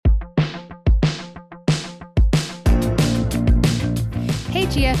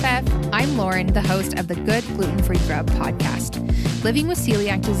GFF, I'm Lauren, the host of the Good Gluten Free Grub podcast. Living with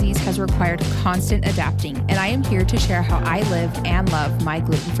celiac disease has required constant adapting, and I am here to share how I live and love my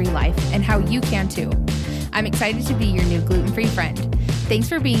gluten-free life and how you can too. I'm excited to be your new gluten-free friend. Thanks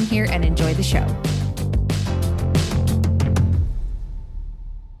for being here and enjoy the show.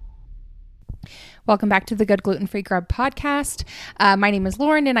 Welcome back to the Good Gluten Free Grub podcast. My name is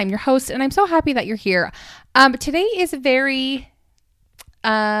Lauren and I'm your host, and I'm so happy that you're here. Today is very...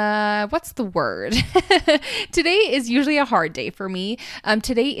 what's the word? Today is usually a hard day for me.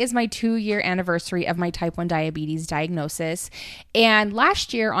 Today is my 2-year anniversary of my type 1 diabetes diagnosis. And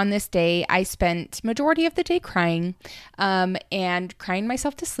last year on this day, I spent majority of the day crying, and crying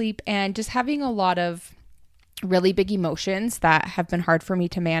myself to sleep and just having a lot of really big emotions that have been hard for me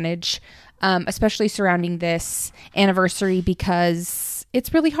to manage, especially surrounding this anniversary because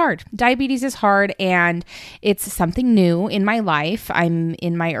it's really hard. Diabetes is hard and it's something new in my life. I'm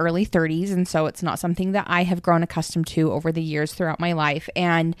in my early 30s, and so it's not something that I have grown accustomed to over the years throughout my life.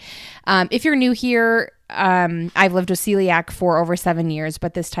 And if you're new here, I've lived with celiac for over 7 years,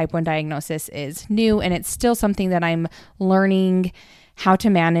 but this type 1 diagnosis is new and it's still something that I'm learning how to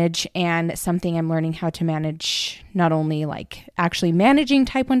manage, and something I'm learning how to manage, not only like actually managing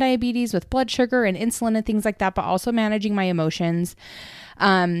type 1 diabetes with blood sugar and insulin and things like that, but also managing my emotions,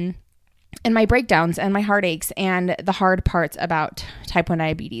 and my breakdowns and my heartaches and the hard parts about type 1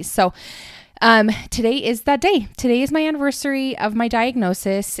 diabetes. So today is that day. Today is my anniversary of my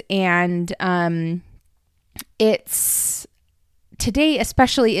diagnosis, and today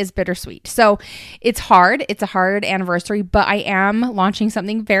especially is bittersweet. So it's hard. It's a hard anniversary, but I am launching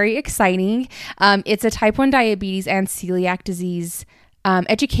something very exciting. It's a type 1 diabetes and celiac disease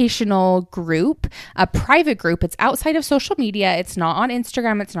educational group, a private group. It's outside of social media. It's not on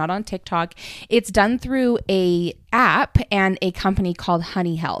Instagram. It's not on TikTok. It's done through a app and a company called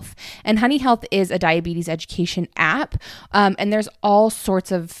Honey Health. And Honey Health is a diabetes education app. And there's all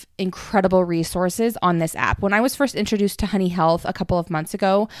sorts of incredible resources on this app. When I was first introduced to Honey Health a couple of months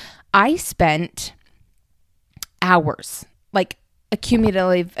ago, I spent hours, like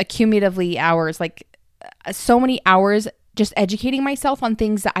accumulatively hours, like so many hours just educating myself on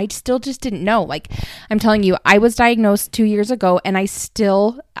things that I still just didn't know. Like, I'm telling you, I was diagnosed 2 years ago and I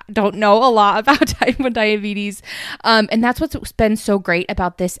still don't know a lot about type 1 diabetes. And that's what's been so great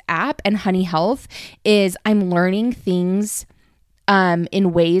about this app and Honey Health is I'm learning things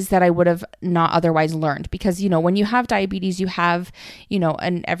in ways that I would have not otherwise learned. Because, when you have diabetes, you have,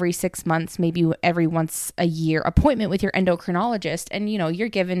 an every 6 months, maybe every once a year appointment with your endocrinologist. And, you're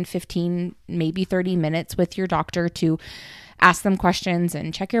given 15, maybe 30 minutes with your doctor to ask them questions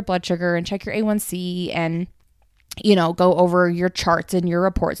and check your blood sugar and check your A1C and go over your charts and your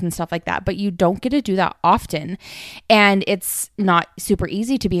reports and stuff like that. But you don't get to do that often. And it's not super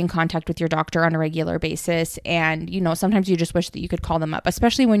easy to be in contact with your doctor on a regular basis. And, sometimes you just wish that you could call them up,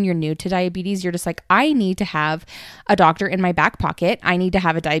 especially when you're new to diabetes. You're just like, I need to have a doctor in my back pocket. I need to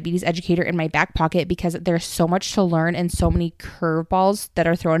have a diabetes educator in my back pocket because there's so much to learn and so many curveballs that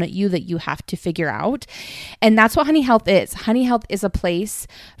are thrown at you that you have to figure out. And that's what Honey Health is. Honey Health is a place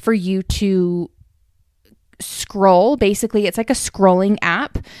for you to scroll. Basically, it's like a scrolling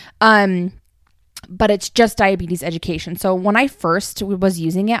app, but it's just diabetes education. So when I first was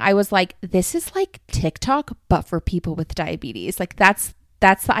using it, I was like, this is like TikTok, but for people with diabetes. Like that's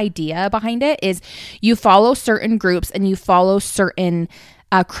the idea behind it, is you follow certain groups and you follow certain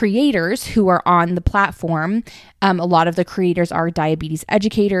creators who are on the platform. A lot of the creators are diabetes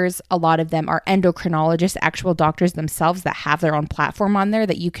educators. A lot of them are endocrinologists, actual doctors themselves that have their own platform on there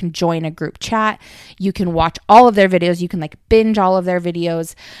that you can join a group chat. You can watch all of their videos. You can binge all of their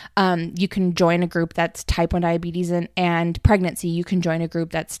videos. You can join a group that's type 1 diabetes and pregnancy. You can join a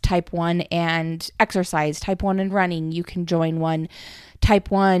group that's type 1 and exercise, type 1 and running. You can join one type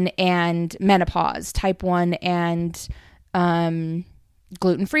 1 and menopause, type 1 and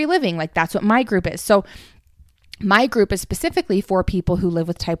gluten-free living. Like, that's what my group is. So my group is specifically for people who live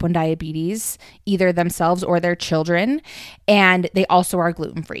with type 1 diabetes, either themselves or their children, and they also are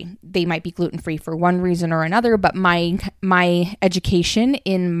gluten-free. They might be gluten-free for one reason or another, but my education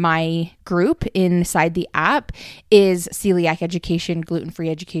in my group inside the app is celiac education,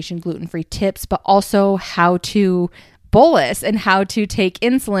 gluten-free tips, but also how to bolus and how to take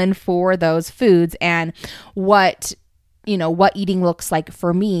insulin for those foods and what eating looks like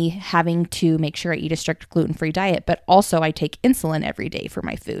for me, having to make sure I eat a strict gluten-free diet, but also I take insulin every day for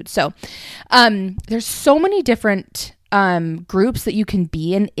my food. So there's so many different groups that you can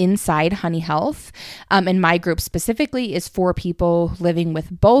be in inside Honey Health. And my group specifically is for people living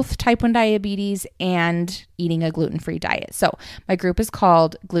with both type 1 diabetes and eating a gluten-free diet. So my group is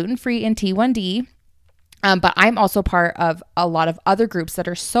called Gluten Free and T1D. But I'm also part of a lot of other groups that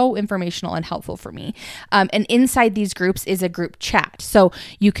are so informational and helpful for me. And inside these groups is a group chat. So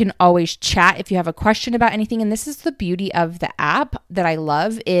you can always chat if you have a question about anything. And this is the beauty of the app that I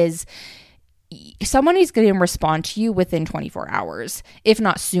love is someone is going to respond to you within 24 hours, if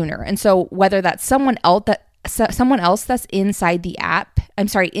not sooner. And so whether that's someone else that's inside the app,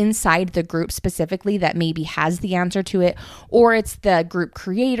 inside the group specifically that maybe has the answer to it, or it's the group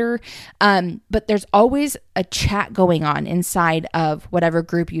creator. But there's always a chat going on inside of whatever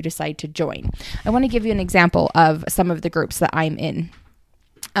group you decide to join. I want to give you an example of some of the groups that I'm in.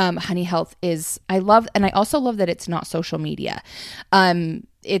 Honey Health I also love that it's not social media.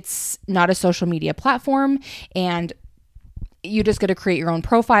 It's not a social media platform, and you just got to create your own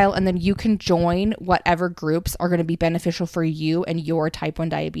profile, and then you can join whatever groups are going to be beneficial for you and your type 1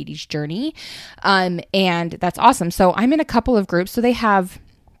 diabetes journey. And that's awesome. So I'm in a couple of groups. So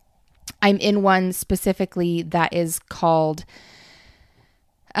I'm in one specifically that is called,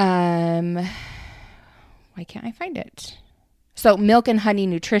 why can't I find it? So Milk and Honey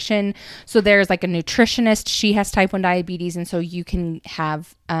Nutrition. So there's like a nutritionist. She has type 1 diabetes. And so you can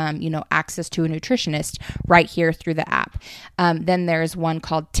have, access to a nutritionist right here through the app. Then there's one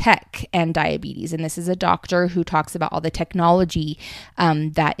called Tech and Diabetes. And this is a doctor who talks about all the technology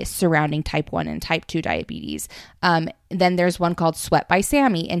that is surrounding type 1 and type 2 diabetes. Then there's one called Sweat by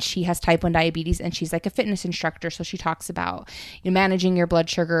Sammy, and she has type 1 diabetes, and she's like a fitness instructor. So she talks about managing your blood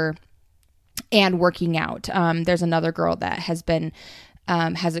sugar and working out. There's another girl that has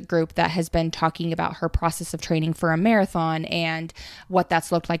a group that has been talking about her process of training for a marathon and what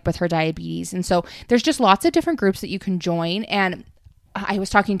that's looked like with her diabetes. And so there's just lots of different groups that you can join. And I was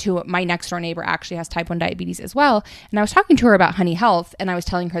talking to my next door neighbor, actually has type 1 diabetes as well. And I was talking to her about Honey Health, and I was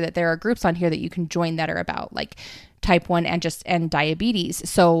telling her that there are groups on here that you can join that are about like type 1 and diabetes.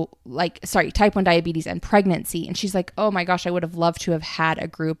 So type 1 diabetes and pregnancy. And she's like, oh my gosh, I would have loved to have had a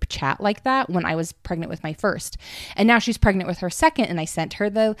group chat like that when I was pregnant with my first. And now she's pregnant with her second. And I sent her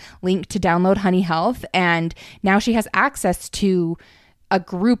the link to download Honey Health. And now she has access to a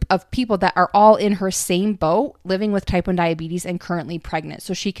group of people that are all in her same boat, living with type 1 diabetes and currently pregnant.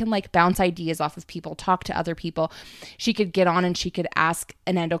 So she can like bounce ideas off of people, talk to other people. She could get on and she could ask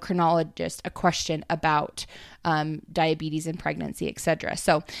an endocrinologist a question about diabetes and pregnancy, etc.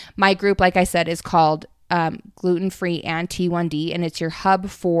 So my group, like I said, is called Gluten Free and T1D, and it's your hub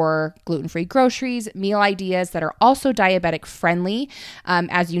for gluten-free groceries, meal ideas that are also diabetic friendly.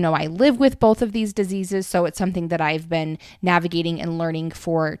 As you know, I live with both of these diseases, so it's something that I've been navigating and learning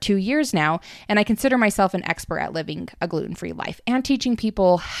for 2 years now, and I consider myself an expert at living a gluten-free life and teaching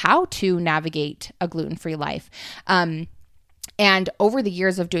people how to navigate a gluten-free life. And over the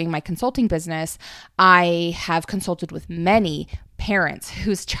years of doing my consulting business, I have consulted with many parents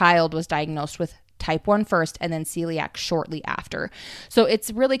whose child was diagnosed with type 1 first and then celiac shortly after. So it's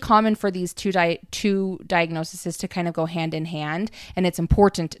really common for these two diagnoses to kind of go hand in hand. And it's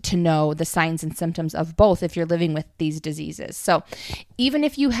important to know the signs and symptoms of both if you're living with these diseases. So even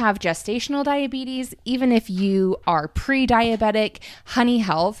if you have gestational diabetes, even if you are pre-diabetic, Honey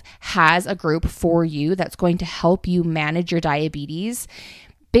Health has a group for you that's going to help you manage your diabetes.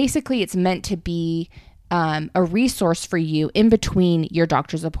 Basically, it's meant to be a resource for you in between your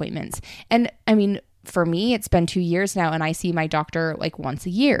doctor's appointments. And I mean, for me, it's been 2 years now and I see my doctor like once a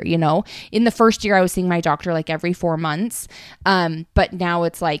year, In the first year, I was seeing my doctor like every 4 months. But now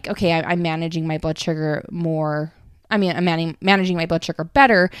it's like, okay, I'm managing my blood sugar more. I'm managing my blood sugar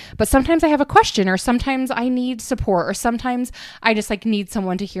better, but sometimes I have a question, or sometimes I need support, or sometimes I just like need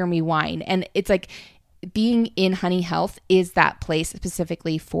someone to hear me whine. And it's like being in Honey Health is that place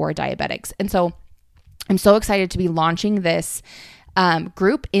specifically for diabetics. And so I'm so excited to be launching this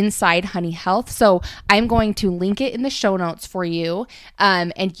group inside Honey Health. So I'm going to link it in the show notes for you.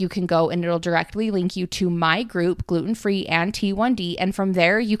 And you can go and it'll directly link you to my group, Gluten Free and T1D. And from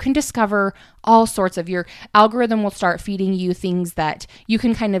there, you can discover all sorts of, your algorithm will start feeding you things that you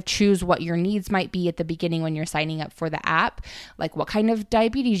can kind of choose what your needs might be at the beginning when you're signing up for the app. Like what kind of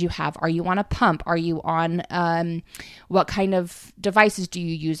diabetes you have. Are you on a pump? Are you on, what kind of devices do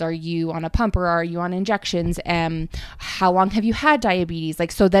you use? Are you on a pump or are you on injections? How long have you had diabetes?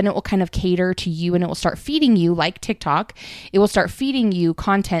 So then it will kind of cater to you and it will start feeding you, like TikTok. It will start feeding you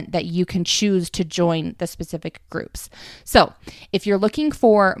content that you can choose to join the specific groups. So if you're looking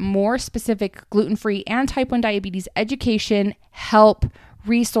for more specific gluten-free and type 1 diabetes education, help,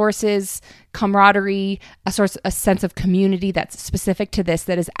 resources, camaraderie, a sense of community that's specific to this,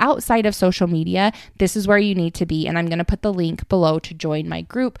 that is outside of social media, this is where you need to be. And I'm going to put the link below to join my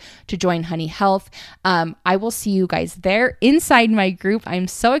group, to join Honey Health. I will see you guys there inside my group. I'm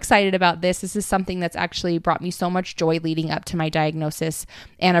so excited about this. This is something that's actually brought me so much joy leading up to my diagnosis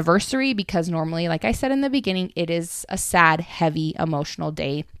anniversary, because normally, like I said in the beginning, it is a sad, heavy, emotional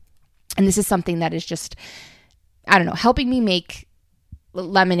day. And this is something that is just, I don't know, helping me make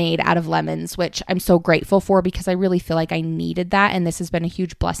lemonade out of lemons, which I'm so grateful for, because I really feel like I needed that. And this has been a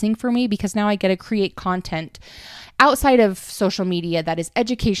huge blessing for me, because now I get to create content outside of social media that is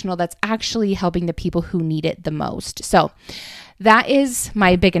educational, that's actually helping the people who need it the most. So that is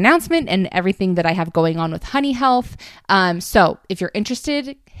my big announcement and everything that I have going on with Honey Health. So if you're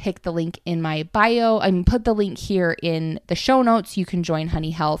interested, hit the link in my bio. I put the link here in the show notes. You can join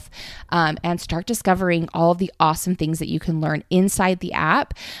Honey Health and start discovering all of the awesome things that you can learn inside the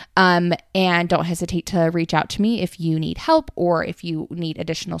app. And don't hesitate to reach out to me if you need help or if you need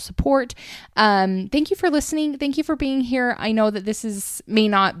additional support. Thank you for listening. Thank you for being here. I know that this may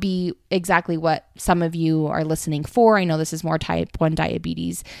not be exactly what some of you are listening for. I know this is more type 1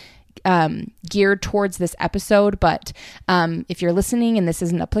 diabetes geared towards this episode, but if you're listening and this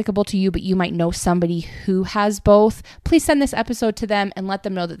isn't applicable to you, but you might know somebody who has both, please send this episode to them and let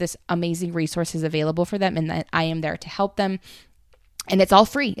them know that this amazing resource is available for them and that I am there to help them. And it's all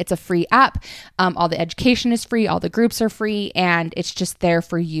free. It's a free app. All the education is free. All the groups are free. And it's just there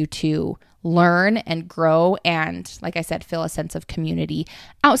for you to learn and grow. And like I said, feel a sense of community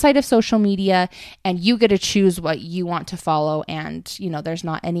outside of social media. And you get to choose what you want to follow. And, there's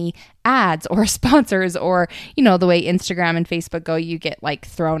not any ads or sponsors or, the way Instagram and Facebook go, you get like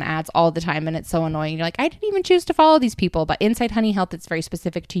thrown ads all the time. And it's so annoying. You're like, I didn't even choose to follow these people. But inside Honey Health, it's very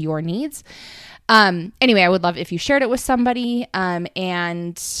specific to your needs. Anyway, I would love if you shared it with somebody,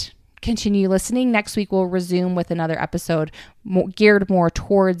 and continue listening. Next week, we'll resume with another episode geared more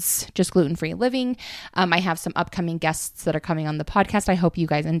towards just gluten-free living. I have some upcoming guests that are coming on the podcast. I hope you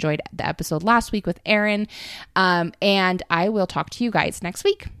guys enjoyed the episode last week with Erin. And I will talk to you guys next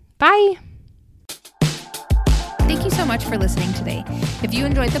week. Bye. Thank you so much for listening today. If you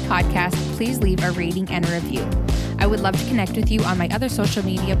enjoyed the podcast, please leave a rating and a review. I would love to connect with you on my other social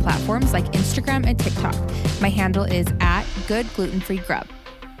media platforms like Instagram and TikTok. My handle is @GoodGlutenFreeGrub.